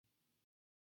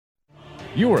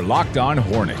You are Locked On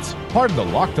Hornets, part of the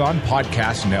Locked On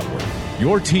Podcast Network.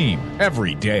 Your team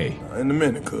every day. In a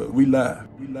minute, cuz we live.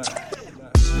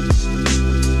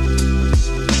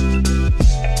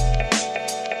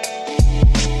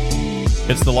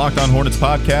 It's the Locked On Hornets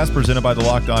podcast presented by the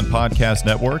Locked On Podcast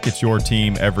Network. It's your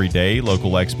team every day.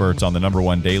 Local experts on the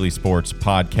 #1 daily sports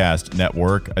podcast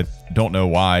network. I don't know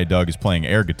why Doug is playing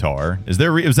air guitar. Was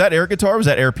that air guitar? Was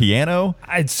that air piano?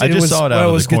 I just saw it out of the corner.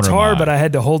 It was guitar, but I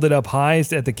had to hold it up high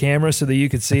at the camera so that you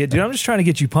could see it. Dude, I'm just trying to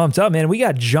get you pumped up, man. We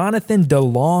got Jonathan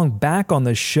DeLong back on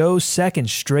the show, second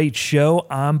straight show.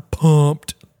 I'm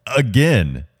pumped.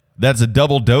 Again, that's a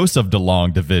double dose of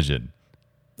DeLong division.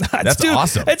 That's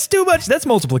awesome. That's too much. That's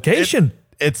multiplication.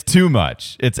 It's too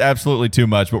much. It's absolutely too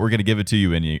much, but we're going to give it to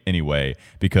you anyway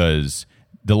because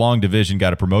DeLong division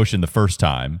got a promotion the first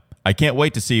time. I can't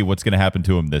wait to see what's going to happen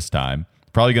to him this time.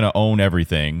 Probably going to own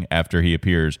everything after he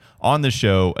appears on the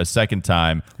show a second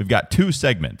time. We've got 2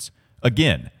 segments,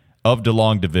 again, of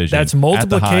DeLong division. That's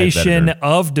multiplication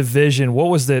of division. What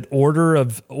was that order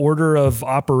of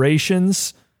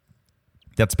operations?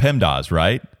 That's PEMDAS,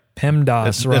 right?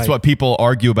 PEMDAS, right. That's what people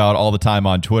argue about all the time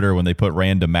on Twitter when they put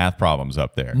random math problems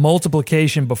up there.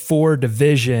 Multiplication before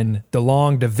division,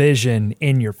 DeLong division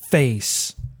in your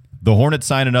face. The Hornets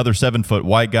signed another 7-foot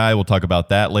white guy. We'll talk about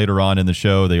that later on in the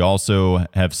show. They also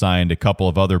have signed a couple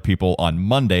of other people on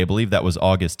Monday. I believe that was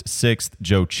August 6th.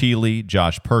 Joe Cheeley,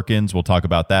 Josh Perkins. We'll talk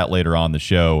about that later on the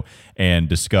show and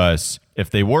discuss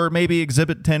if they were maybe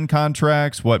Exhibit 10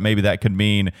 contracts, what maybe that could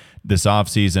mean this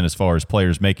offseason as far as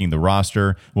players making the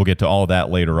roster. We'll get to all of that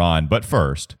later on. But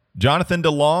first, Jonathan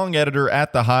DeLong, editor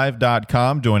at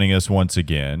thehive.com, joining us once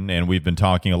again. And we've been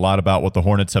talking a lot about what the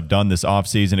Hornets have done this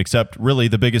offseason, except really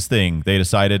the biggest thing they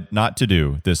decided not to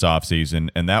do this offseason,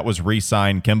 and that was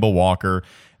re-sign Kemba Walker.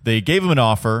 They gave him an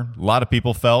offer. A lot of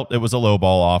people felt it was a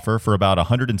lowball offer for about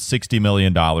 $160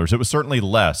 million. It was certainly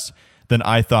less than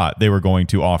I thought they were going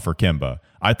to offer Kemba.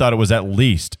 I thought it was at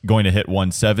least going to hit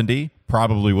 170.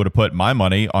 Probably would have put my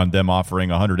money on them offering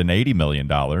 $180 million.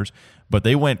 But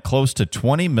they went close to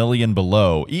 $20 million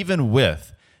below, even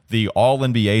with the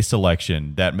All-NBA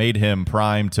selection that made him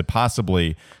primed to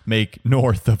possibly make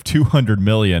north of $200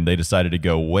 million. They decided to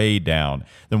go way down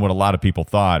than what a lot of people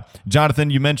thought. Jonathan,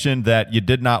 you mentioned that you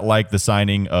did not like the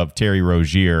signing of Terry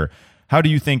Rozier. How do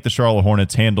you think the Charlotte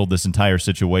Hornets handled this entire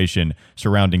situation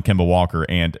surrounding Kemba Walker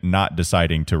and not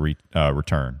deciding to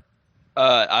return?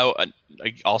 I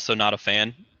also not a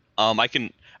fan.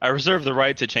 I reserve the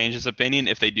right to change his opinion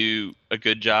if they do a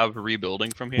good job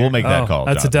rebuilding from here. We'll make that call.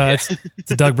 It's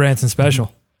a Doug Branson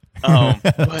special.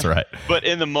 That's right. But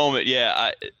in the moment,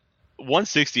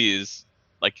 160 is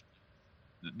like,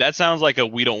 that sounds like a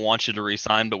we don't want you to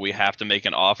resign, but we have to make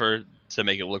an offer to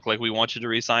make it look like we want you to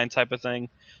resign type of thing.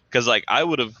 Because like I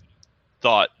would have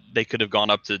thought they could have gone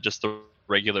up to just the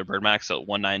regular Bird Max at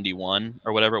 191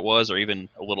 or whatever it was, or even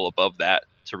a little above that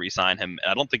to re-sign him.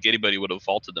 I don't think anybody would have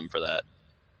faulted them for that.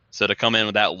 So to come in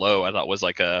with that low, I thought was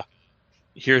like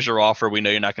here's your offer. We know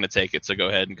you're not going to take it, so go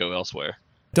ahead and go elsewhere.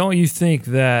 Don't you think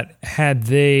that had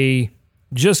they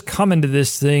just come into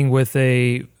this thing with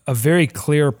a very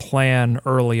clear plan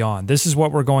early on, this is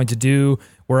what we're going to do.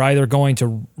 We're either going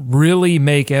to really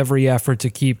make every effort to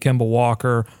keep Kemba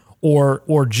Walker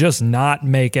or just not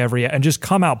make and just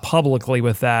come out publicly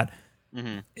with that.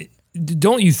 Mm-hmm.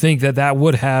 Don't you think that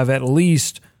would have at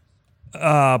least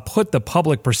put the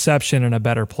public perception in a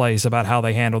better place about how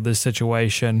they handled this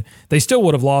situation? They still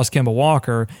would have lost Kemba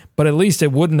Walker, but at least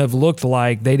it wouldn't have looked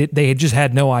like they had just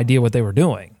had no idea what they were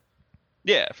doing.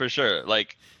 Yeah, for sure.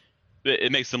 Like,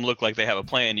 it makes them look like they have a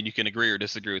plan, and you can agree or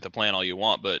disagree with the plan all you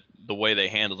want, but the way they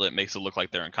handled it makes it look like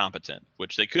they're incompetent,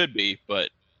 which they could be, but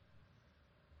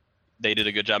they did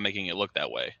a good job making it look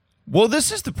that way. Well,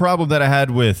 this is the problem that I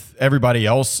had with everybody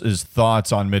else's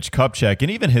thoughts on Mitch Kupchak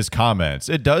and even his comments.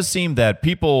 It does seem that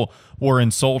people were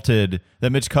insulted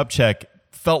that Mitch Kupchak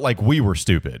felt like we were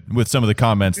stupid with some of the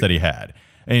comments that he had.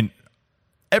 And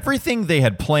everything they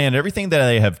had planned, everything that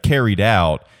they have carried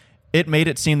out, it made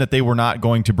it seem that they were not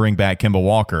going to bring back Kemba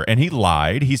Walker. And he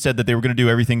lied. He said that they were going to do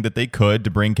everything that they could to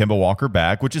bring Kemba Walker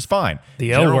back, which is fine.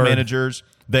 General managers,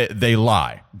 they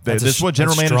lie. This is what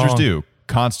general managers do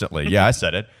constantly. Yeah, I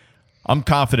said it. I'm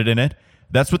confident in it.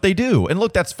 That's what they do. And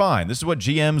look, that's fine. This is what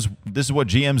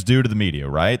GMs do to the media,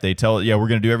 right? They tell, we're going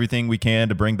to do everything we can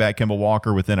to bring back Kemba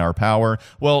Walker within our power.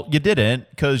 Well, you didn't,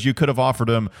 because you could have offered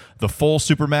him the full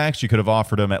Supermax. You could have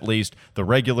offered him at least the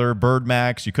regular Bird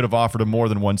Max. You could have offered him more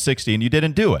than 160, and you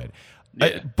didn't do it.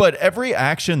 Yeah. But every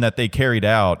action that they carried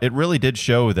out, it really did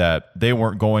show that they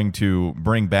weren't going to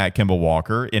bring back Kemba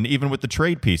Walker. And even with the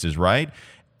trade pieces, right?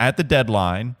 At the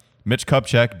deadline, Mitch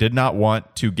Kupchak did not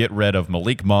want to get rid of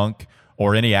Malik Monk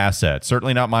or any assets,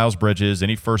 certainly not Miles Bridges,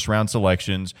 any first-round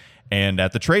selections. And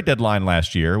at the trade deadline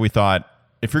last year, we thought,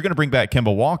 if you're going to bring back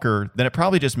Kemba Walker, then it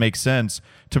probably just makes sense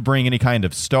to bring any kind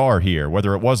of star here,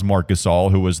 whether it was Marc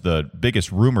Gasol, who was the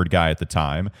biggest rumored guy at the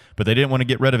time, but they didn't want to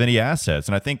get rid of any assets.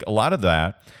 And I think a lot of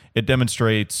that, it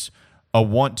demonstrates a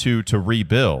want to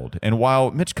rebuild. And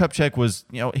while Mitch Kupchak was,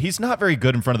 he's not very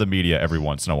good in front of the media every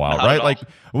once in a while, right? Like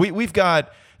we've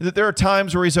got, there are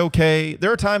times where he's okay.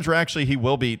 There are times where actually he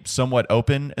will be somewhat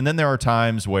open. And then there are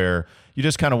times where you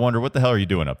just kind of wonder, what the hell are you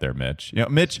doing up there, Mitch?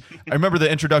 Mitch, I remember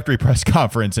the introductory press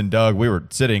conference, and Doug, we were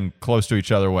sitting close to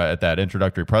each other at that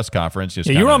introductory press conference.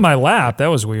 You were on my lap. That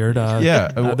was weird.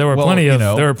 There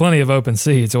were plenty of open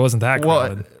seats. It wasn't that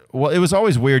crowded. Well, it was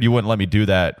always weird you wouldn't let me do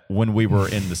that when we were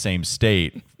in the same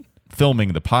state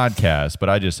filming the podcast, but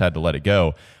I just had to let it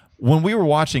go. When we were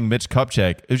watching Mitch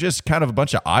Kupchak, it was just kind of a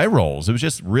bunch of eye rolls. It was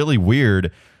just really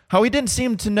weird how he didn't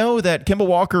seem to know that Kemba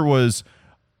Walker was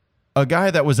a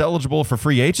guy that was eligible for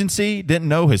free agency, didn't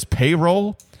know his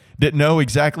payroll, didn't know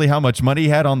exactly how much money he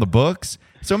had on the books.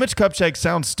 So Mitch Kupchak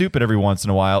sounds stupid every once in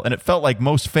a while, and it felt like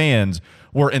most fans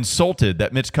were insulted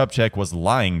that Mitch Kupchak was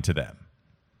lying to them.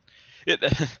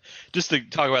 Just to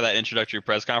talk about that introductory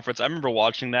press conference, I remember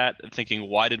watching that and thinking,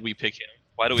 why did we pick him?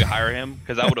 Why do we hire him?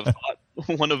 Because I would have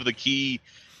thought one of the key,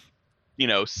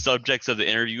 subjects of the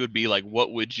interview would be like,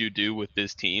 what would you do with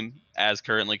this team as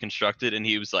currently constructed? And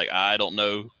he was like, I don't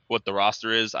know what the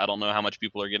roster is. I don't know how much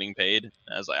people are getting paid. And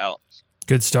I was like,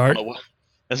 good start.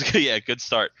 That's good. Yeah, good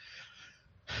start.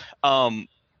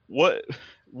 What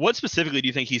specifically do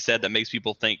you think he said that makes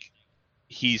people think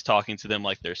he's talking to them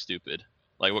like they're stupid?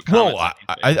 Like what comments? Well,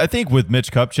 I think with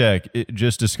Mitch Kupchak,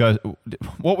 just discuss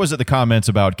what was it, the comments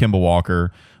about Kemba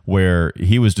Walker, where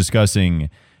he was discussing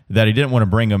that he didn't want to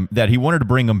bring him, that he wanted to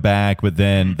bring him back, but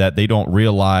then that they don't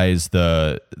realize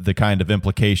the kind of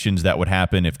implications that would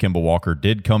happen if Kemba Walker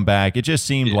did come back. It just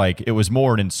seemed like it was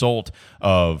more an insult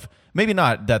of maybe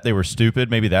not that they were stupid,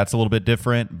 maybe that's a little bit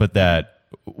different, but that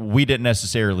we didn't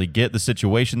necessarily get the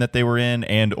situation that they were in,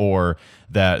 and or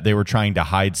that they were trying to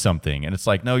hide something. And it's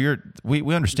like, no,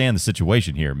 we understand the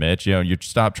situation here, Mitch. You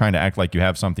stop trying to act like you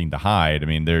have something to hide. I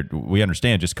mean, we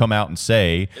understand. Just come out and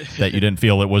say that you didn't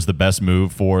feel it was the best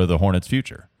move for the Hornets'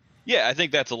 future. Yeah, I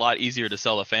think that's a lot easier to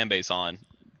sell a fan base on.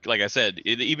 Like I said,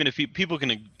 even if people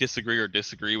can disagree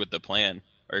with the plan,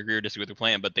 or agree or disagree with the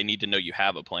plan, but they need to know you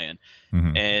have a plan.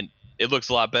 Mm-hmm. And it looks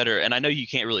a lot better. And I know you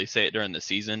can't really say it during the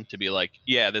season to be like,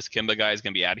 yeah, this Kemba guy is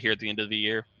going to be out of here at the end of the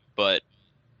year. But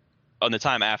on the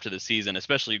time after the season,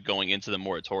 especially going into the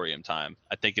moratorium time,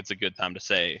 I think it's a good time to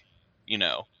say,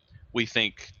 we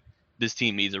think this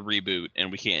team needs a reboot,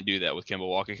 and we can't do that with Kemba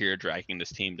Walker here dragging this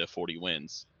team to 40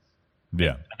 wins.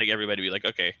 Yeah. I think everybody would be like,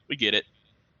 okay, we get it.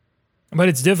 But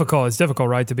it's difficult. It's difficult,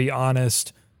 right, to be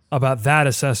honest about that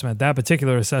assessment, that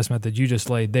particular assessment that you just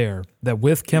laid there, that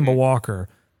with Kemba Walker,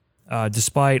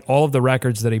 despite all of the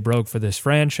records that he broke for this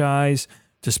franchise,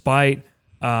 despite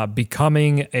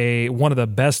becoming one of the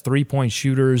best three-point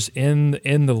shooters in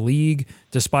the league,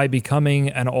 despite becoming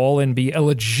an all-NBA, a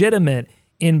legitimate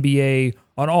NBA,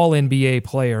 an all-NBA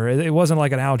player. It wasn't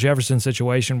like an Al Jefferson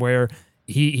situation where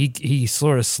he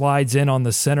sort of slides in on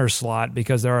the center slot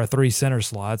because there are 3 center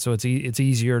slots, so it's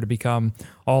easier to become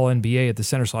all-NBA at the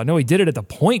center slot. No, he did it at the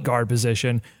point guard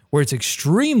position where it's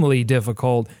extremely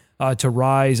difficult to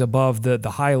rise above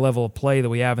the high level of play that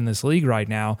we have in this league right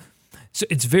now. So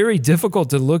it's very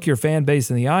difficult to look your fan base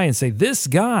in the eye and say, this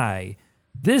guy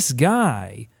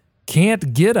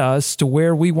can't get us to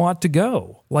where we want to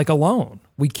go, like alone.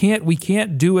 We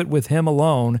can't do it with him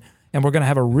alone, and we're going to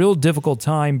have a real difficult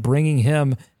time bringing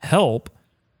him help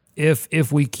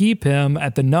if we keep him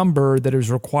at the number that is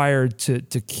required to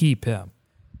keep him.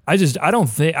 I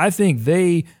think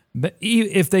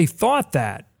if they thought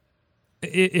that,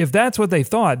 if that's what they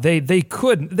thought, they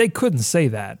couldn't say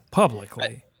that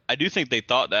publicly. I do think they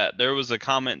thought that. There was a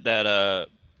comment that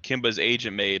Kemba's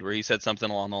agent made where he said something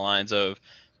along the lines of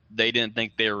they didn't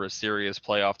think they were a serious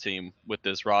playoff team with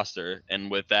this roster, and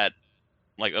with that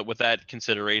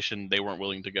consideration, they weren't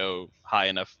willing to go high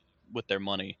enough with their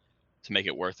money to make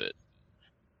it worth it.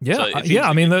 Yeah,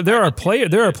 I mean, there are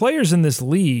players in this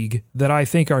league that I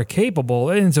think are capable,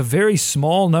 and it's a very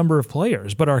small number of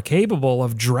players, but are capable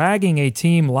of dragging a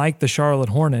team like the Charlotte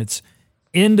Hornets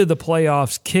into the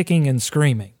playoffs, kicking and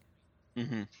screaming.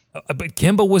 Mm-hmm. But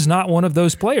Kemba was not one of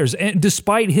those players, and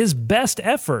despite his best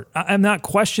effort, I'm not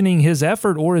questioning his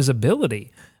effort or his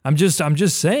ability. I'm just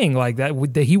saying like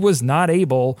that he was not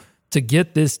able to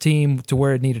get this team to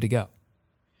where it needed to go.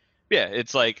 Yeah,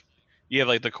 it's like you have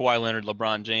like the Kawhi Leonard,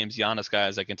 LeBron James, Giannis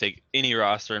guys that can take any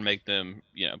roster and make them,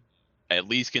 at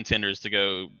least contenders to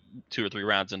go 2 or 3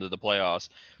 rounds into the playoffs,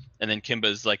 and then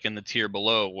Kemba's like in the tier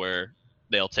below where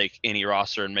they'll take any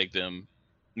roster and make them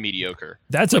mediocre.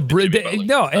 That's and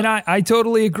I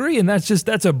totally agree, and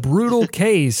that's a brutal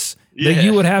case that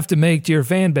you would have to make to your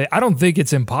fan base. I don't think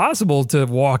it's impossible to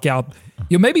walk out.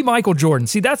 Maybe Michael Jordan.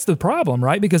 See, that's the problem,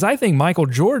 right? Because I think Michael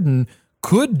Jordan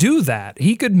could do that.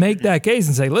 He could make that case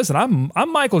and say, "Listen,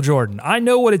 I'm Michael Jordan. I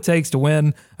know what it takes to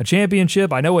win a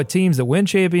championship. I know what teams that win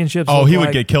championships." Oh, he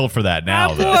would get killed for that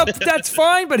now. That's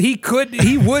fine, but he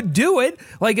would do it.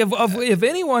 Like if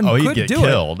anyone could do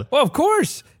killed. it. Well, of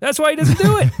course. That's why he doesn't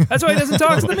do it. That's why he doesn't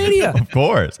talk to the media. Of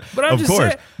course. But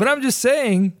I'm just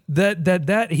saying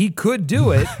that he could do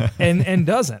it and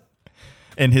doesn't.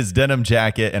 In his denim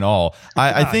jacket and all.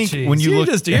 I think when you're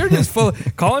just full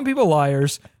of calling people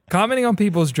liars, commenting on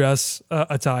people's dress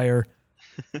attire.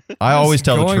 I always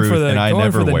tell the truth, and I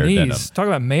never wear denim. Talk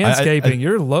about manscaping.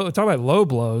 You're talk about low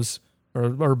blows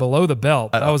or below the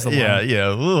belt. That was the one. Yeah.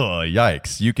 Ugh,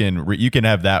 yikes! You can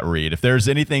have that read. If there's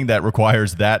anything that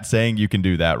requires that saying, you can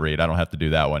do that read. I don't have to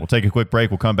do that one. We'll take a quick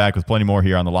break. We'll come back with plenty more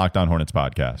here on the Locked On Hornets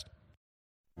podcast.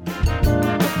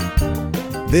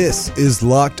 This is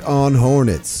Locked On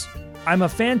Hornets. I'm a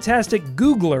fantastic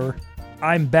Googler.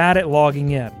 I'm bad at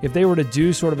logging in. If they were to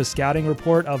do sort of a scouting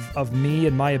report of me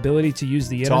and my ability to use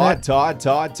the internet.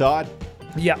 Todd.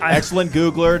 Yeah. Excellent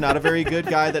Googler, not a very good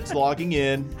guy that's logging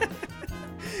in.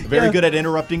 Very good at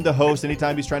interrupting the host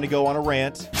anytime he's trying to go on a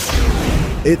rant.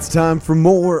 It's time for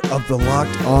more of the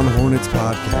Locked On Hornets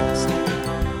podcast.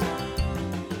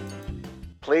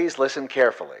 Please listen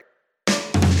carefully.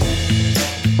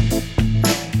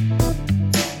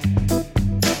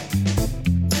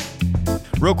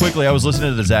 Real quickly, I was listening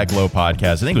to the Zach Lowe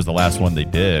podcast. I think it was the last one they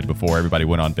did before everybody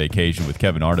went on vacation with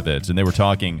Kevin Arnovitz, and they were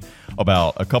talking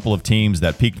about a couple of teams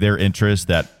that piqued their interest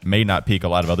that may not pique a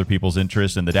lot of other people's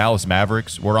interest, and the Dallas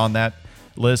Mavericks were on that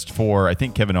list for, I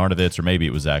think, Kevin Arnovitz, or maybe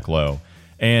it was Zach Lowe.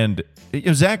 And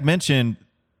Zach mentioned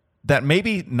that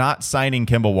maybe not signing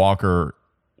Kemba Walker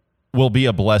will be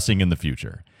a blessing in the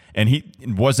future. And he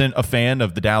wasn't a fan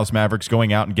of the Dallas Mavericks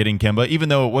going out and getting Kemba, even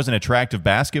though it was an attractive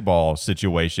basketball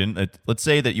situation. Let's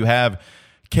say that you have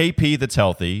KP that's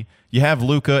healthy, you have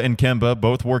Luka and Kemba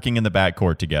both working in the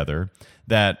backcourt together.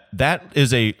 That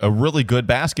is a really good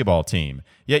basketball team.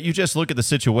 Yet you just look at the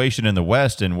situation in the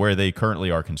West and where they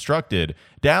currently are constructed.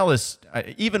 Dallas,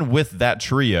 even with that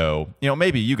trio,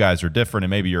 maybe you guys are different and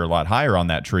maybe you're a lot higher on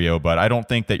that trio, but I don't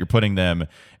think that you're putting them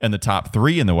in the top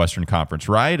 3 in the Western Conference,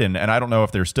 right? And I don't know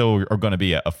if they're still are going to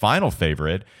be a final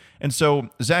favorite. And so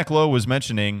Zach Lowe was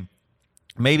mentioning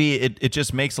maybe it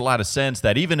just makes a lot of sense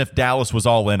that even if Dallas was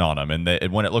all in on him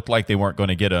and when it looked like they weren't going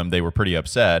to get him, they were pretty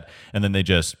upset. And then they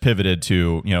just pivoted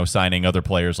to, signing other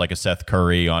players like a Seth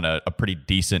Curry on a pretty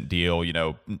decent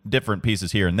deal, different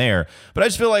pieces here and there. But I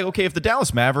just feel like, okay, if the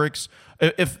Dallas Mavericks,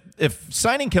 if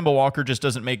signing Kemba Walker just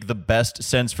doesn't make the best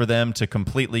sense for them to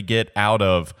completely get out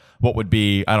of what would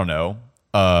be, I don't know,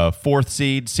 a 4th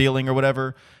seed ceiling or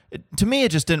whatever, to me,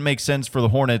 it just didn't make sense for the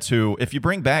Hornets who, if you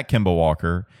bring back Kemba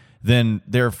Walker, then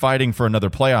they're fighting for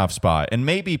another playoff spot. And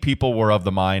maybe people were of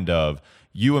the mind of,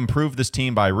 you improve this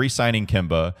team by re-signing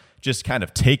Kemba, just kind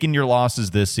of taking your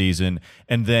losses this season,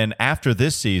 and then after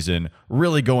this season,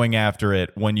 really going after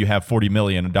it when you have $40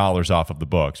 million off of the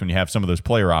books, when you have some of those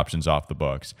player options off the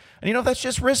books. And, that's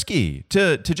just risky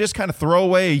to just kind of throw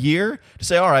away a year to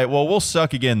say, all right, well, we'll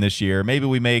suck again this year. Maybe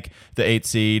we make the 8th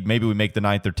seed. Maybe we make the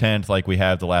 9th or 10th like we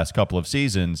have the last couple of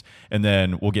seasons, and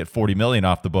then we'll get $40 million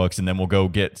off the books, and then we'll go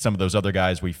get some of those other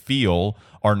guys we feel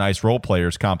are nice role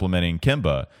players complementing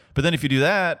Kemba. But then if you do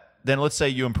that, then let's say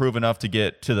you improve enough to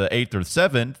get to the 8th or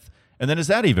 7th, and then is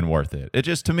that even worth it? It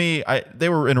just, to me, they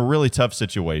were in a really tough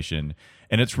situation,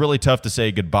 and it's really tough to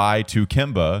say goodbye to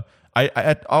Kemba.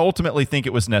 I ultimately think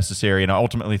it was necessary, and I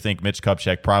ultimately think Mitch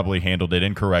Kupchak probably handled it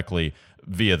incorrectly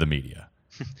via the media.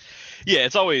 Yeah,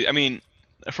 it's always,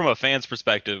 from a fan's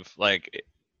perspective, like,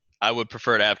 I would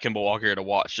prefer to have Kemba Walker here to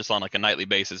watch just on like a nightly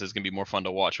basis. It's going to be more fun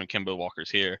to watch when Kemba Walker's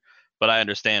here. But I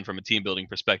understand from a team building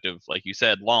perspective, like you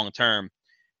said, long term,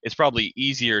 it's probably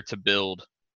easier to build.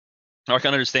 Or I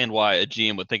can understand why a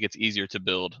GM would think it's easier to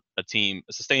build a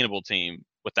sustainable team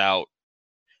without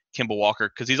Kemba Walker,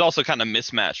 because he's also kind of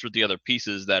mismatched with the other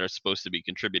pieces that are supposed to be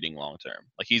contributing long term.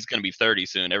 Like, he's going to be 30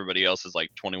 soon. Everybody else is like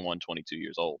 21, 22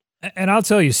 years old. And I'll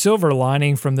tell you, silver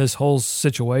lining from this whole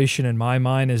situation in my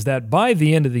mind is that by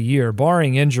the end of the year,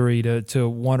 barring injury to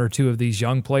one or two of these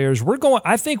young players,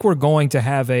 I think we're going to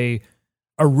have a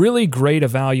really great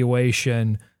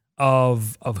evaluation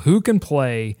of who can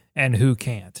play and who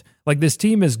can't. Like, this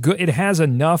team is good. It has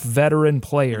enough veteran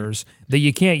players that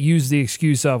you can't use the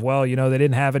excuse of, well, they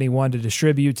didn't have anyone to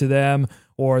distribute to them,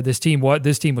 or this team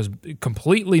was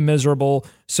completely miserable,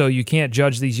 so you can't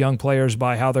judge these young players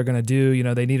by how they're going to do.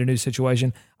 They need a new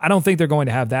situation. I don't think they're going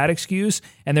to have that excuse,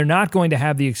 and they're not going to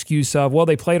have the excuse of, well,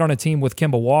 they played on a team with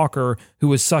Kemba Walker who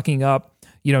was sucking up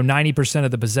 90% of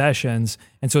the possessions,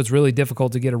 and so it's really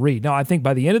difficult to get a read. No, I think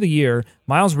by the end of the year,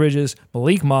 Miles Bridges,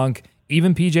 Malik Monk,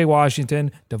 even P.J.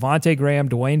 Washington, Devontae Graham,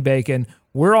 Dwayne Bacon,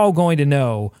 we're all going to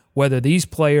know whether these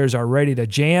players are ready to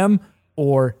jam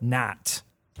or not.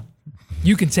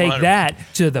 You can take 100%. That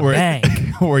to the bank.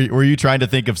 Were you trying to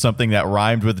think of something that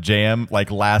rhymed with jam like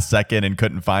last second and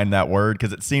couldn't find that word?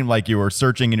 Because it seemed like you were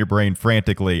searching in your brain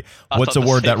frantically. What's a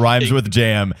word that rhymes with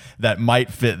jam that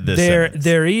might fit this sentence?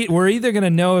 We're either going to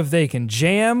know if they can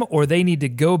jam or they need to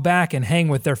go back and hang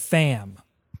with their fam.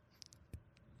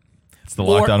 It's the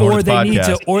Locked On Hornets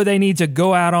podcast. Or they need to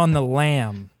go out on the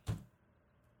lam.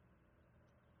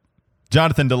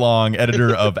 Jonathan DeLong,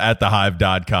 editor of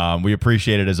atthehive.com. We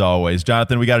appreciate it as always.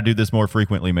 Jonathan, we got to do this more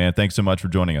frequently, man. Thanks so much for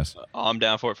joining us. I'm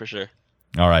down for it for sure.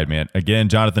 All right, man. Again,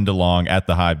 Jonathan DeLong,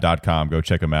 atthehive.com. Go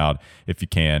check him out if you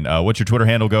can. What's your Twitter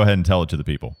handle? Go ahead and tell it to the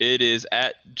people. It is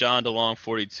at John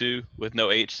DeLong42 with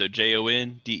no H, so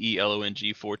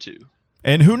JONDELONG42.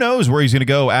 And who knows where he's going to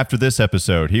go after this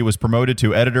episode. He was promoted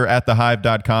to editor at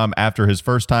thehive.com after his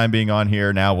first time being on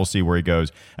here. Now we'll see where he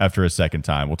goes after his second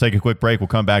time. We'll take a quick break. We'll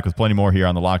come back with plenty more here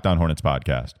on the Locked On Hornets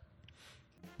podcast.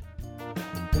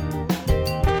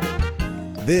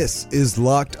 This is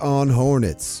Locked On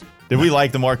Hornets. Did we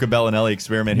like the Marco Bellinelli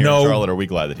experiment here in Charlotte, or are we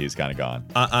glad that he's kind of gone?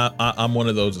 I'm one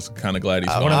of those that's kind of glad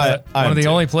he's gone. One of the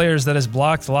only players that has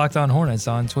blocked Locked On Hornets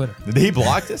on Twitter. Did he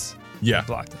block us? Yeah. He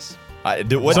blocked us.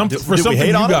 Did we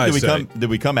hate on him?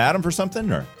 Did we come at him for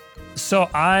something? Or? So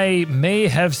I may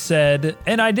have said,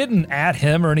 and I didn't at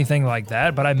him or anything like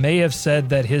that, but I may have said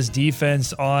that his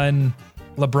defense on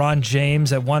LeBron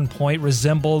James at one point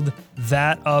resembled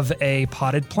that of a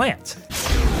potted plant.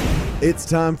 It's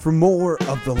time for more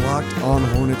of the Locked On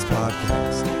Hornets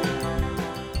podcast.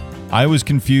 I was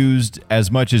confused as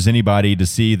much as anybody to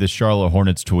see the Charlotte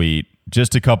Hornets tweet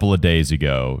just a couple of days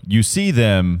ago. You see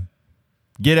them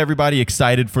get everybody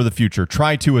excited for the future,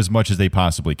 try to as much as they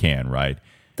possibly can, right?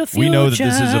 We know that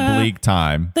this is a bleak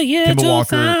time. The year Kemba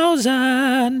Walker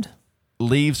 2000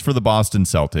 leaves for the Boston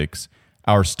Celtics.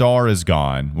 Our star is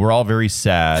gone. We're all very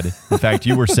sad. In fact,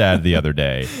 you were sad the other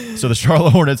day. So the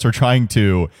Charlotte Hornets are trying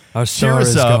to Our star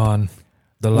is gone.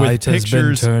 The light has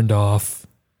been turned off.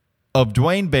 Of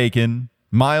Dwayne Bacon,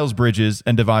 Miles Bridges,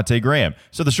 and Devontae Graham.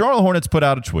 So the Charlotte Hornets put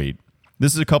out a tweet.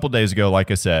 This is a couple days ago,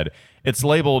 like I said. It's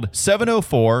labeled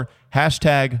 704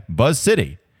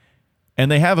 #BuzzCity.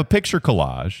 And they have a picture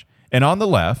collage. And on the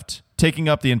left, taking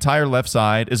up the entire left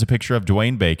side, is a picture of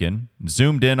Dwayne Bacon.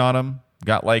 Zoomed in on him.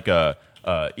 Got like a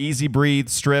easy breathe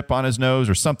strip on his nose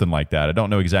or something like that. I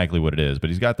don't know exactly what it is, but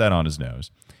he's got that on his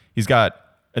nose.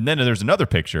 And then there's another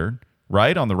picture,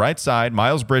 right on the right side,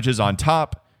 Miles Bridges on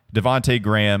top, Devontae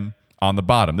Graham on the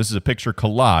bottom. This is a picture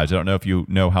collage. I don't know if you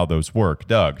know how those work,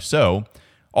 Doug. So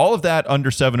all of that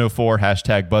under 704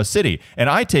 #BuzzCity. And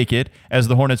I take it as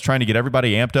the Hornets trying to get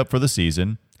everybody amped up for the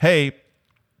season. Hey,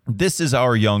 this is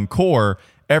our young core.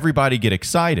 Everybody get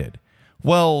excited.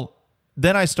 Well,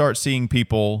 then I start seeing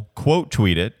people quote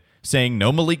tweet it, saying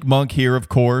no Malik Monk here, of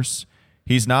course.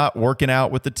 He's not working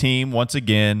out with the team once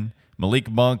again.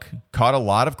 Malik Monk caught a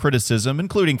lot of criticism,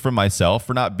 including from myself,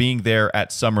 for not being there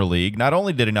at Summer League. Not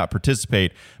only did he not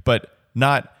participate, but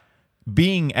not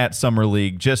being at Summer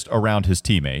League just around his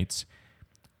teammates.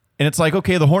 And it's like,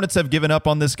 okay, the Hornets have given up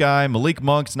on this guy. Malik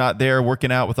Monk's not there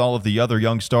working out with all of the other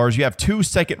young stars. You have 2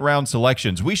 second-round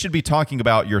selections. We should be talking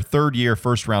about your third-year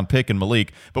first-round pick in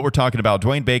Malik, but we're talking about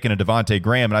Dwayne Bacon and Devontae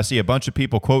Graham, and I see a bunch of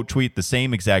people quote tweet the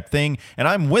same exact thing, and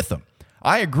I'm with them.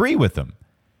 I agree with them.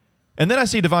 And then I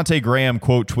see Devontae Graham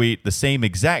quote tweet the same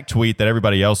exact tweet that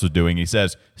everybody else was doing. He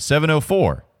says,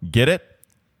 704, get it?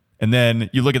 And then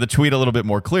you look at the tweet a little bit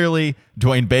more clearly.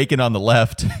 Dwayne Bacon on the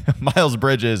left, Miles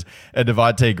Bridges and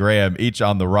Devontae Graham each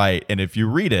on the right. And if you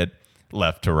read it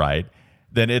left to right,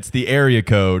 then it's the area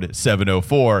code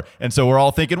 704. And so we're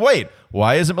all thinking, wait,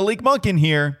 why isn't Malik Monk in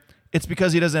here? It's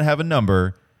because he doesn't have a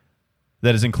number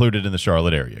that is included in the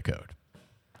Charlotte area code.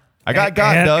 I got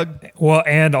Doug. Well,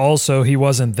 and also he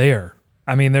wasn't there.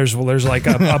 I mean, there's like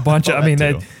a bunch of,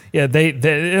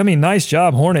 nice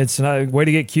job, Hornets. Way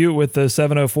to get cute with the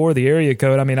 704, the area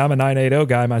code. I mean, I'm a 980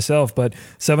 guy myself, but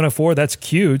 704, that's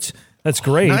cute. That's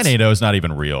great. 980 is not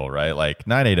even real, right? Like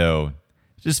 980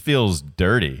 just feels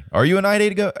dirty. Are you a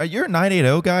 980? You're a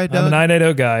 980 guy, Doug? I'm a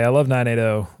 980 guy. I love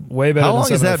 980. Way better than 704. How long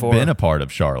has that been a part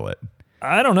of Charlotte?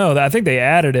 I don't know. I think they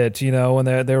added it, when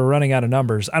they were running out of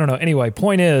numbers. I don't know. Anyway,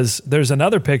 point is, there's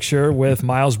another picture with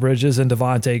Miles Bridges and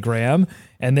Devontae Graham,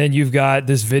 and then you've got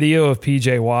this video of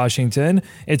PJ Washington.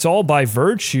 It's all by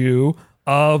virtue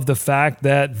of the fact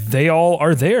that they all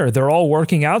are there. They're all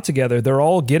working out together. They're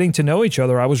all getting to know each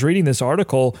other. I was reading this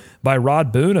article by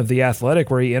Rod Boone of The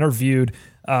Athletic where he interviewed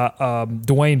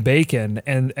Dwayne Bacon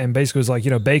and basically was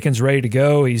like, Bacon's ready to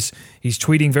go. He's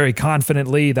tweeting very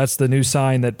confidently. That's the new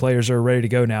sign that players are ready to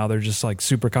go now. They're just like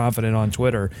super confident on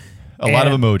Twitter. A lot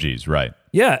of emojis, right?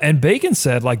 Yeah, and Bacon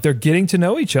said like they're getting to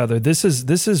know each other. This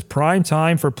is prime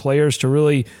time for players to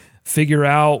really figure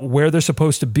out where they're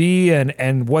supposed to be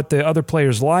and what the other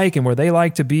players like and where they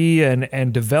like to be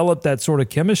and develop that sort of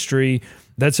chemistry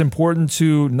that's important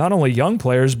to not only young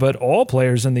players but all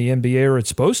players in the NBA are it's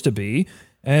supposed to be.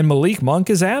 And Malik Monk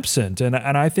is absent, and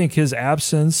I think his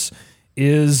absence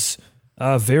is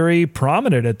very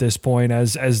prominent at this point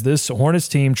as this Hornets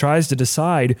team tries to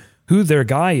decide who their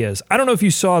guy is. I don't know if you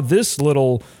saw this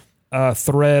little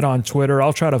thread on Twitter.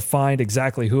 I'll try to find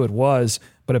exactly who it was,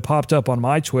 but it popped up on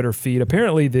my Twitter feed.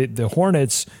 Apparently, the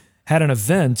Hornets had an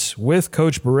event with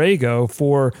Coach Borrego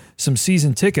for some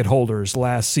season ticket holders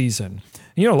last season.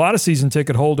 A lot of season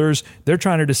ticket holders, they're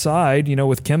trying to decide,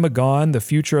 with Kemba gone, the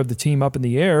future of the team up in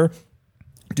the air,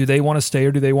 do they want to stay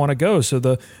or do they want to go? So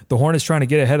the Hornets trying to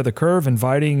get ahead of the curve,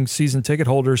 inviting season ticket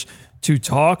holders to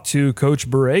talk to Coach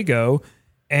Borrego.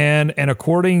 And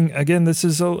according, again, this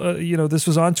is, this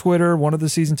was on Twitter. One of the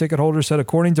season ticket holders said,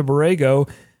 according to Borrego,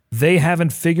 they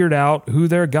haven't figured out who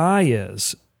their guy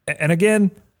is. And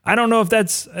again, I don't know if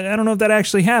that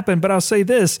actually happened, but I'll say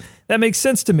this, that makes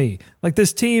sense to me. Like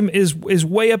this team is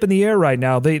way up in the air right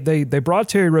now. They brought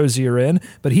Terry Rozier in,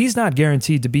 but he's not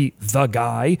guaranteed to be the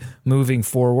guy moving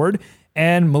forward.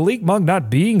 And Malik Monk not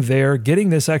being there,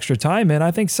 getting this extra time in, I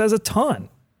think says a ton.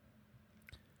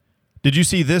 Did you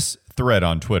see this thread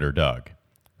on Twitter, Doug?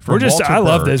 I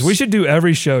love this. We should do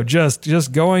every show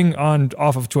just going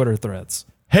off of Twitter threads.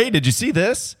 Hey, did you see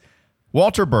this?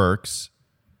 Walter Burks,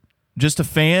 just a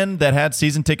fan that had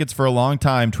season tickets for a long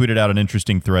time, tweeted out an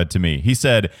interesting thread to me. He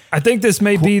said, I think this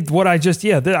may be what I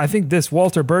think this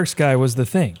Walter Burks guy was the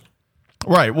thing.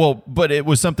 Right. Well, but it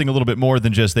was something a little bit more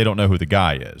than just they don't know who the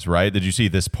guy is, right? Did you see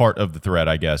this part of the thread,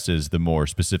 I guess, is the more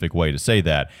specific way to say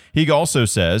that. He also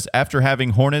says, after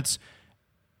having Hornets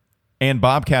and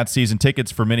Bobcats season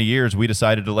tickets for many years, we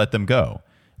decided to let them go.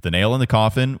 The nail in the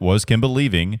coffin was Kemba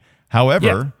leaving.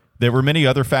 However, there were many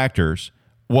other factors.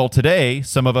 Well, today,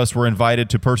 some of us were invited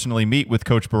to personally meet with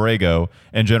Coach Borrego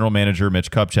and General Manager Mitch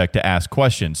Kupchak to ask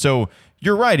questions. So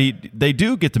you're right. They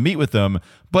do get to meet with them.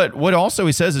 But what also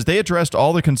he says is they addressed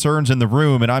all the concerns in the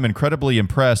room, and I'm incredibly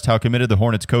impressed how committed the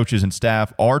Hornets coaches and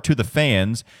staff are to the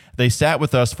fans. They sat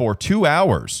with us for 2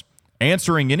 hours,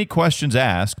 answering any questions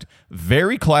asked.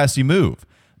 Very classy move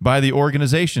by the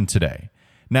organization today.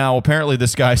 Now, apparently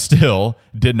this guy still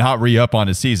did not re-up on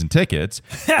his season tickets,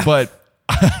 but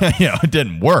it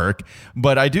didn't work,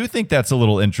 but I do think that's a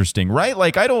little interesting, right?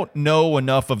 Like, I don't know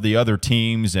enough of the other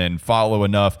teams and follow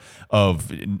enough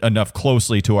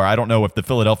closely to where I don't know if the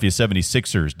Philadelphia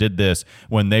 76ers did this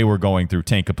when they were going through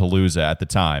Tankapalooza at the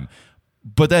time.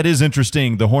 But that is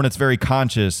interesting. The Hornets very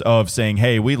conscious of saying,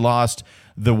 hey, we lost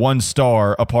the one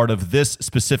star, a part of this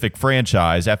specific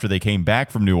franchise after they came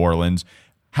back from New Orleans.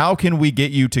 How can we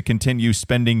get you to continue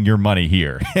spending your money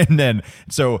here? And then,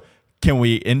 so can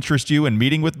we interest you in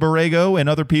meeting with Borrego and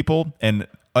other people and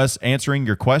us answering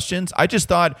your questions? I just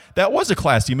thought that was a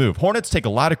classy move. Hornets take a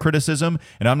lot of criticism,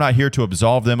 and I'm not here to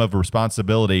absolve them of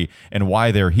responsibility and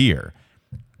why they're here.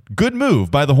 Good move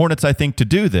by the Hornets, I think, to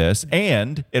do this,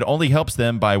 and it only helps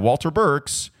them by Walter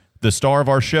Burks, the star of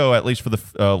our show, at least for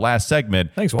the last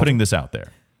segment, putting this out there.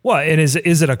 Well, and is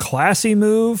it a classy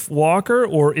move, Walker,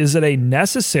 or is it a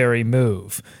necessary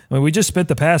move? I mean, we just spent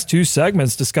the past 2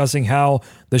 segments discussing how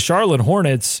the Charlotte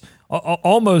Hornets,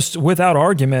 almost without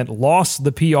argument, lost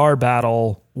the PR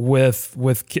battle with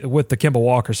the Kemba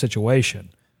Walker situation.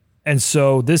 And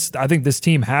so I think this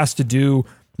team has to do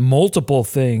multiple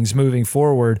things moving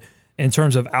forward in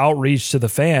terms of outreach to the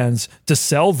fans to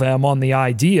sell them on the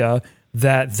idea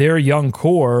that their young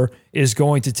core is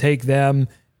going to take them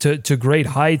to great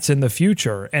heights in the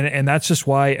future. And that's just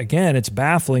why, again, it's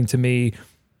baffling to me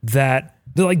that,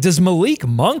 like, does Malik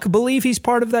Monk believe he's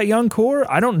part of that young core?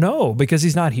 I don't know, because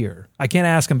he's not here. I can't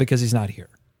ask him because he's not here.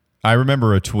 I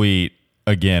remember a tweet,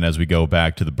 again, as we go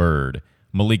back to the Bird.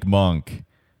 Malik Monk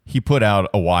he put out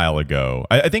a while ago.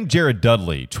 I think Jared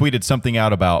Dudley tweeted something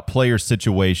out about player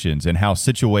situations and how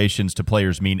situations to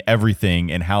players mean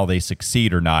everything and how they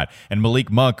succeed or not. And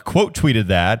Malik Monk quote tweeted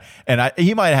that, and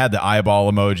he might have had the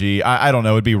eyeball emoji. I don't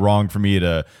know. It'd be wrong for me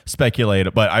to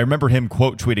speculate, but I remember him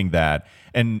quote tweeting that.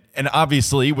 And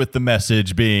obviously with the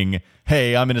message being,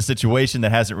 hey, I'm in a situation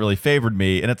that hasn't really favored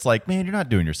me. And it's like, man, you're not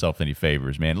doing yourself any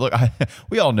favors, man. Look,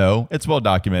 we all know. It's well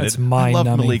documented. It's mind-numbing.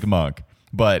 I love Malik Monk,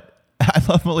 but I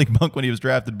love Malik Monk when he was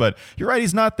drafted, but you're right,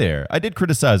 he's not there. I did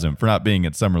criticize him for not being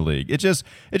at Summer League. It just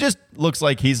looks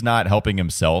like he's not helping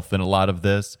himself in a lot of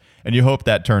this, and you hope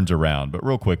that turns around. But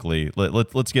real quickly,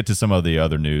 let's get to some of the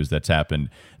other news that's happened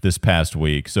this past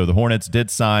week. So the Hornets did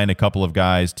sign a couple of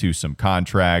guys to some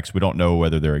contracts. We don't know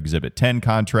whether they're Exhibit 10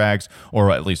 contracts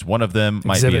or at least one of them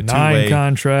might be a two-way. Exhibit 9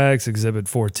 contracts, Exhibit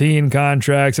 14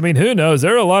 contracts. I mean, who knows?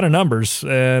 There are a lot of numbers,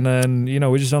 and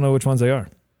we just don't know which ones they are.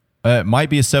 It might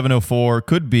be a 704,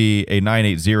 could be a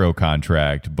 980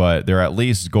 contract, but they're at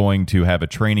least going to have a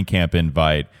training camp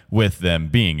invite with them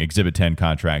being Exhibit 10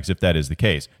 contracts, if that is the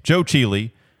case. Joe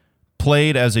Cheeley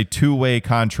played as a two-way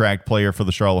contract player for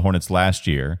the Charlotte Hornets last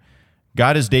year,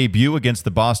 got his debut against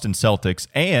the Boston Celtics,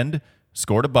 and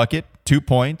scored a bucket, 2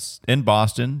 points in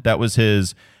Boston. That was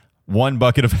his one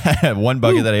bucket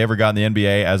that I ever got in the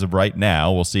NBA as of right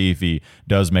now. We'll see if he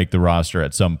does make the roster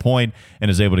at some point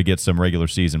and is able to get some regular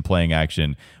season playing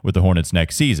action with the Hornets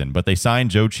next season. But they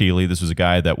signed Joe Cheeley. This was a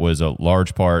guy that was a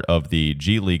large part of the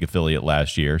G League affiliate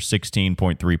last year,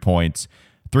 16.3 points,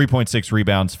 3.6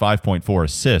 rebounds, 5.4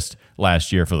 assists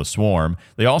last year for the Swarm.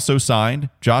 They also signed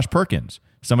Josh Perkins,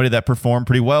 somebody that performed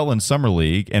pretty well in Summer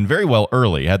League and very well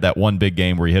early. Had that one big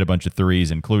game where he hit a bunch of threes,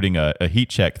 including a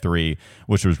heat check three,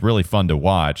 which was really fun to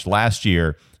watch. Last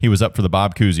year, he was up for the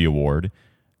Bob Cousy Award,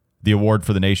 the award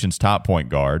for the nation's top point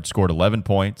guard, scored 11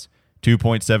 points,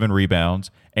 2.7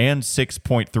 rebounds, and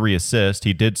 6.3 assists.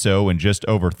 He did so in just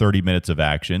over 30 minutes of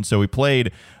action. So he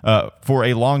played for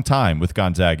a long time with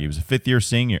Gonzaga. He was a fifth-year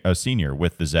senior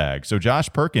with the Zags. So Josh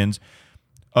Perkins,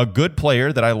 a good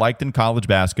player that I liked in college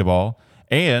basketball,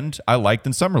 and I liked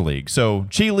in Summer League. So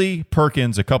Cheeley,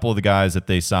 Perkins, a couple of the guys that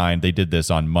they signed, they did this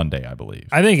on Monday, I believe.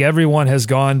 I think everyone has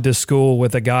gone to school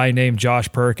with a guy named Josh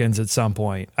Perkins at some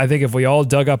point. I think if we all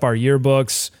dug up our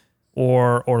yearbooks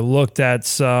or looked at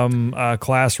some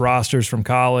class rosters from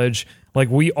college, like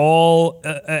we all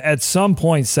at some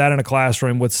point sat in a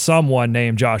classroom with someone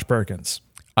named Josh Perkins.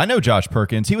 I know Josh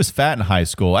Perkins. He was fat in high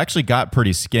school. Actually got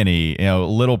pretty skinny.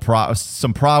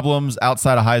 Some problems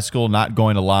outside of high school, not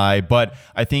going to lie. But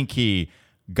I think he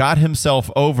got himself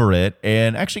over it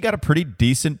and actually got a pretty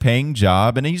decent paying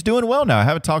job. And he's doing well now. I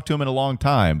haven't talked to him in a long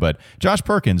time. But Josh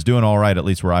Perkins doing all right, at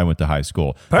least where I went to high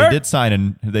school. They did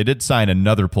sign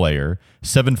another player,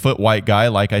 7-foot white guy.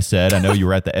 Like I said, I know you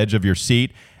were at the edge of your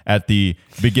seat at the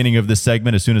beginning of this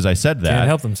segment as soon as I said that. Can't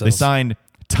help themselves. They signed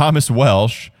Thomas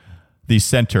Welsh, the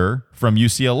center from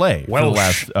UCLA for the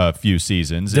last few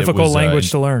seasons. Difficult language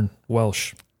to learn.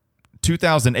 Welsh.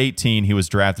 2018, he was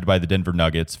drafted by the Denver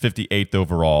Nuggets, 58th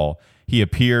overall. He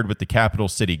appeared with the Capital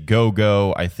City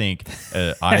Go-Go, I think,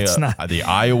 the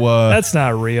Iowa. That's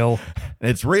not real.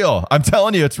 It's real. I'm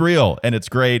telling you, it's real. And it's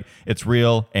great. It's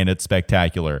real, and it's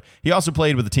spectacular. He also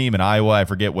played with a team in Iowa. I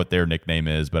forget what their nickname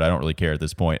is, but I don't really care at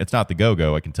this point. It's not the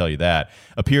Go-Go, I can tell you that.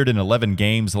 Appeared in 11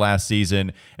 games last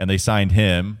season, and they signed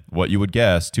him, what you would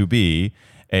guess, to be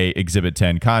a Exhibit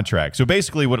 10 contract. So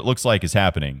basically what it looks like is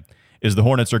happening is the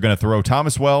Hornets are going to throw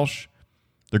Thomas Welsh,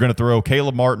 they're going to throw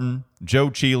Caleb Martin, Joe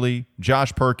Cheeley,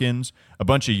 Josh Perkins, a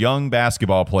bunch of young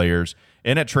basketball players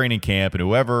in at training camp, and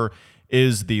whoever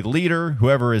is the leader,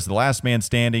 whoever is the last man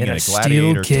standing in a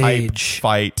gladiator-type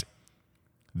fight,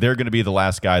 they're going to be the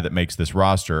last guy that makes this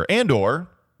roster. And or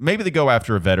maybe they go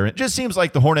after a veteran. It just seems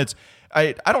like the Hornets,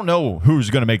 I don't know who's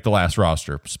going to make the last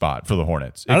roster spot for the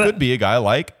Hornets. It could be a guy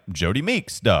like Jody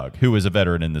Meeks, Doug, who is a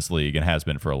veteran in this league and has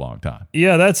been for a long time.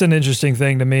 Yeah, that's an interesting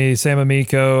thing to me. Sam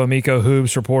Amico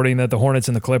Hoops, reporting that the Hornets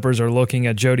and the Clippers are looking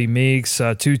at Jody Meeks,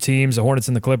 two teams, the Hornets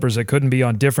and the Clippers, that couldn't be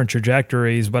on different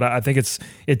trajectories. But I think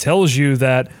it tells you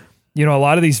that, a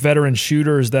lot of these veteran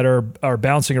shooters that are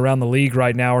bouncing around the league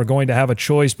right now are going to have a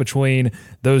choice between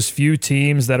those few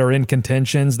teams that are in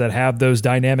contentions that have those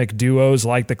dynamic duos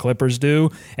like the Clippers do,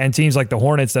 and teams like the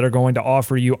Hornets that are going to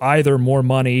offer you either more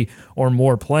money or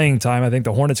more playing time. I think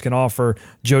the Hornets can offer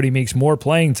Jody Meeks more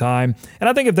playing time. And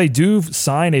I think if they do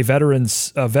sign a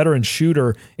veteran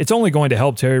shooter, it's only going to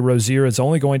help Terry Rozier. It's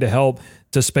only going to help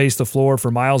to space the floor for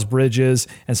Miles Bridges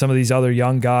and some of these other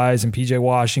young guys, and PJ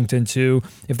Washington too.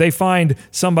 If they find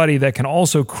somebody that can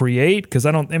also create, because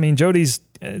Jody's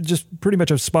just pretty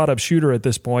much a spot-up shooter at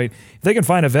this point. If they can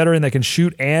find a veteran that can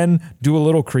shoot and do a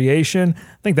little creation,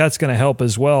 I think that's going to help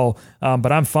as well.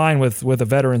 But I'm fine with a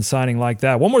veteran signing like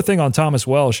that. One more thing on Thomas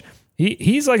Welsh.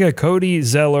 He's like a Cody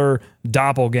Zeller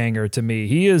doppelganger to me.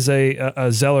 He is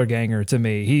a Zeller ganger to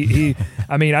me.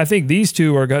 I mean, I think these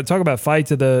two are going to talk about fight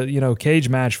to the, cage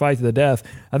match, fight to the death.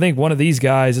 I think one of these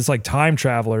guys, it's like time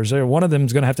travelers. One of them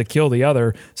is going to have to kill the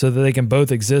other so that they can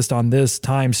both exist on this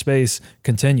time-space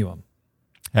continuum.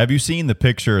 Have you seen the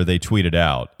picture they tweeted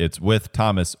out? It's with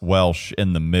Thomas Welsh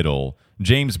in the middle.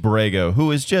 James Borrego,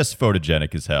 who is just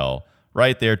photogenic as hell,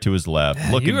 right there to his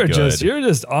left, looking good.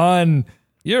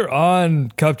 You're on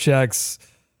Kupchak's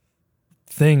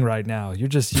thing right now. You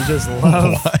just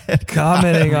love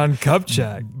commenting on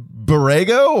Kupchak.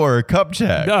 Borrego or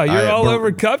Kupchak? No, you're all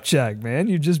over Kupchak, man.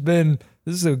 You've just been,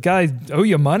 this is a guy, owe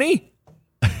you money?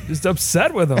 Just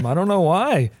upset with him. I don't know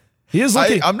why. He is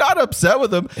looking. I'm not upset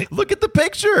with him. Look at the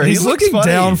picture. He's looking funny.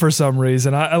 down for some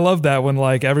reason. I love that when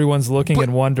like everyone's looking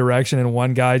in one direction and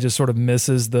one guy just sort of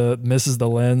misses the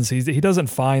lens. He doesn't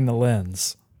find the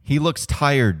lens. He looks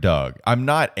tired, Doug. I'm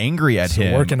not angry at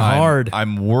him. Working hard.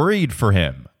 I'm worried for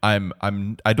him.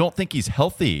 I don't think he's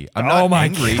healthy. I'm not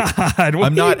angry. God, what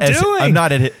I'm not are you doing? I'm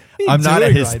not at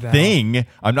his thing.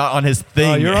 I'm not on his thing.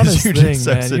 Oh, you're on his thing, man.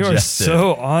 Suggested. You're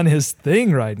so on his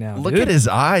thing right now. Look at his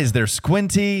eyes. They're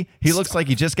squinty. He looks like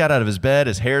he just got out of his bed.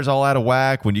 His hair's all out of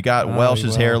whack. When you got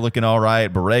Welsh's hair looking all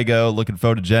right, Borrego looking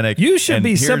photogenic. You should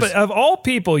be somebody, of all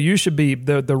people, you should be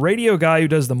the radio guy who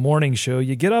does the morning show.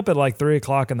 You get up at like 3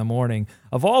 o'clock in the morning.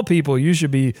 Of all people, you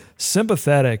should be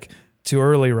sympathetic to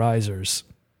early risers.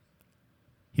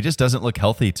 He just doesn't look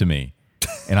healthy to me.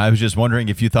 And I was just wondering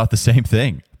if you thought the same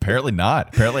thing. Apparently not.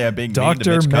 Apparently I'm being mean to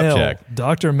Mitch Kupchak.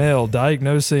 Dr. Mail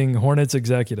diagnosing Hornets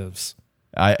executives.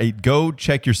 Go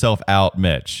check yourself out,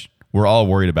 Mitch. We're all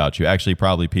worried about you. Actually,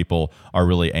 probably people are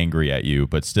really angry at you,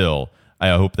 but still, I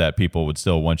hope that people would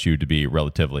still want you to be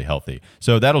relatively healthy.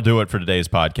 So that'll do it for today's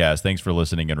podcast. Thanks for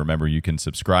listening. And remember, you can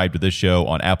subscribe to this show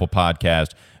on Apple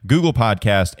Podcast, Google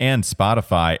Podcast, and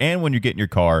Spotify. And when you get in your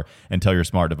car and tell your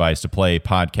smart device to play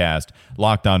podcast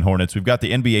Locked On Hornets. We've got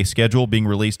the NBA schedule being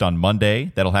released on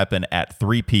Monday. That'll happen at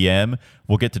 3 p.m.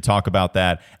 We'll get to talk about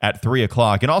that at 3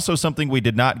 o'clock. And also something we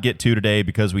did not get to today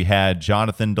because we had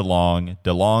Jonathan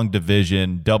DeLong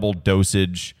division, double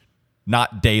dosage,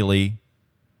 not daily.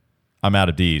 I'm out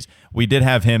of D's. We did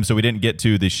have him, so we didn't get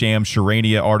to the Sham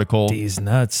Charania article. D's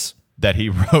nuts. That he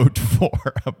wrote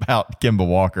for about Kemba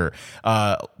Walker.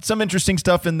 Some interesting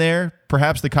stuff in there.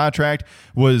 Perhaps the contract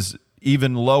was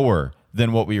even lower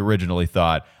than what we originally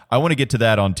thought. I want to get to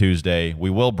that on Tuesday.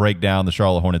 We will break down the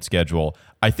Charlotte Hornets schedule.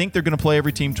 I think they're going to play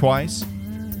every team twice.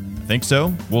 Think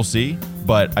so? We'll see.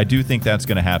 But I do think that's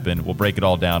going to happen. We'll break it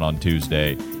all down on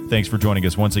Tuesday. Thanks for joining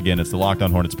us once again. It's the Locked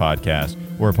On Hornets podcast.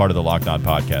 We're a part of the Locked On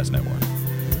Podcast Network.